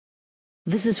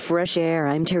This is Fresh Air.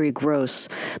 I'm Terry Gross.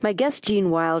 My guest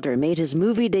Gene Wilder made his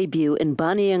movie debut in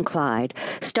Bonnie and Clyde,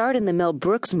 starred in the Mel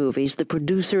Brooks movies The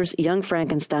Producers, Young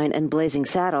Frankenstein, and Blazing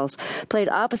Saddles, played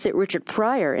opposite Richard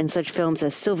Pryor in such films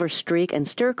as Silver Streak and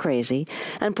Stir Crazy,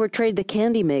 and portrayed the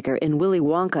candy maker in Willy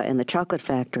Wonka and the Chocolate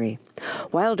Factory.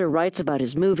 Wilder writes about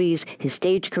his movies, his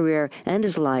stage career, and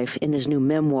his life in his new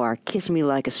memoir, Kiss Me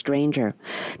Like a Stranger.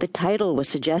 The title was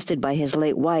suggested by his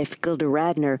late wife, Gilda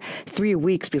Radner, 3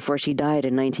 weeks before she died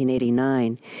in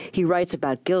 1989. He writes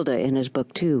about Gilda in his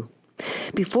book, too.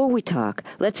 Before we talk,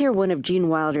 let's hear one of Gene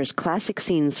Wilder's classic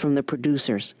scenes from The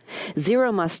Producers.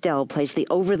 Zero Mostel plays the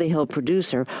over-the-hill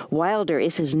producer. Wilder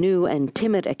is his new and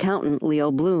timid accountant,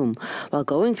 Leo Bloom. While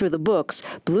going through the books,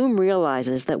 Bloom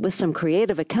realizes that with some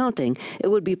creative accounting, it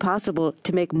would be possible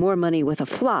to make more money with a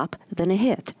flop than a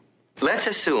hit. Let's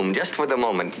assume, just for the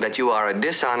moment, that you are a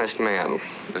dishonest man.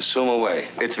 Assume away.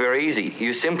 It's very easy.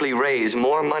 You simply raise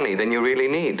more money than you really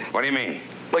need. What do you mean?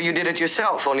 Well, you did it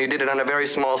yourself, only you did it on a very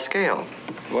small scale.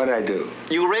 What'd I do?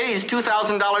 You raised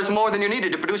 $2,000 more than you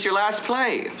needed to produce your last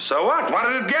play. So what? What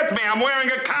did it get me? I'm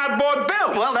wearing a cardboard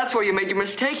bill. Well, that's where you made your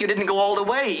mistake. You didn't go all the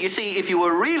way. You see, if you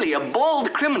were really a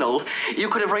bold criminal, you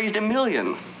could have raised $1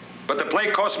 million. But the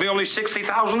play cost me only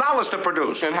 $60,000 to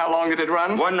produce. And how long did it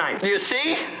run? One night. You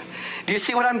see? Do you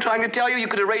see what I'm trying to tell you? You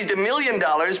could have raised $1 million,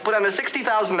 put on a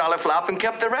 $60,000 flop, and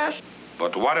kept the rest.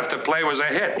 But what if the play was a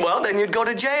hit? Well, then you'd go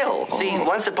to jail. Oh. See,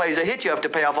 once the play's a hit, you have to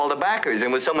pay off all the backers.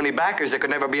 And with so many backers, there could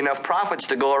never be enough profits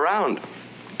to go around.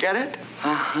 Get it?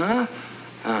 Uh-huh.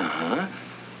 Uh-huh.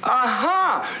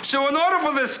 Uh-huh. So in order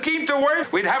for this scheme to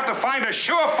work, we'd have to find a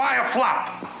surefire flop.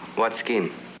 What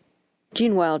scheme?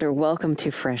 Gene Wilder, welcome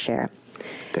to Fresh Air.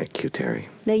 Thank you, Terry.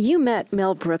 Now, you met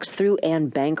Mel Brooks through Anne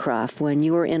Bancroft when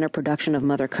you were in a production of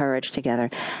Mother Courage together.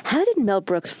 How did Mel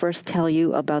Brooks first tell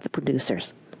you about The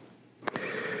Producers?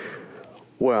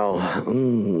 Well,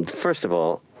 first of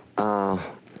all,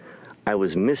 I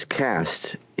was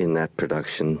miscast in that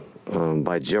production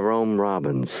by Jerome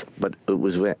Robbins, but it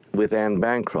was with Anne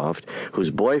Bancroft, whose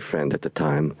boyfriend at the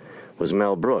time was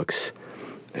Mel Brooks.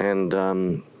 And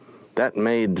that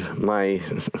made my,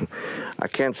 I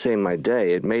can't say my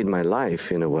day, it made my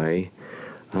life in a way.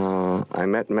 I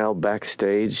met Mel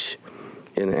backstage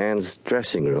in Anne's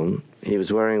dressing room. He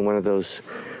was wearing one of those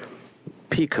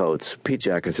pea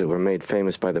jackets that were made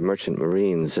famous by the Merchant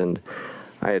Marines, and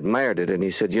I admired it, and he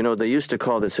said, you know, they used to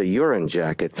call this a urine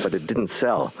jacket, but it didn't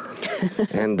sell.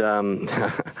 And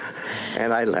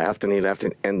and I laughed, and he laughed,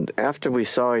 and after we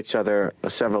saw each other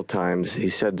several times, he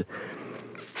said,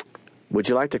 would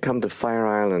you like to come to Fire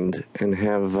Island and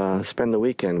have spend the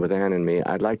weekend with Anne and me?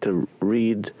 I'd like to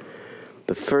read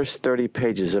the first 30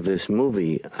 pages of this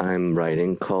movie I'm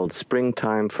writing called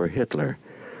Springtime for Hitler.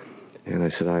 And I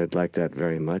said, I'd like that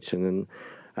very much. And then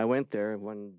I went there one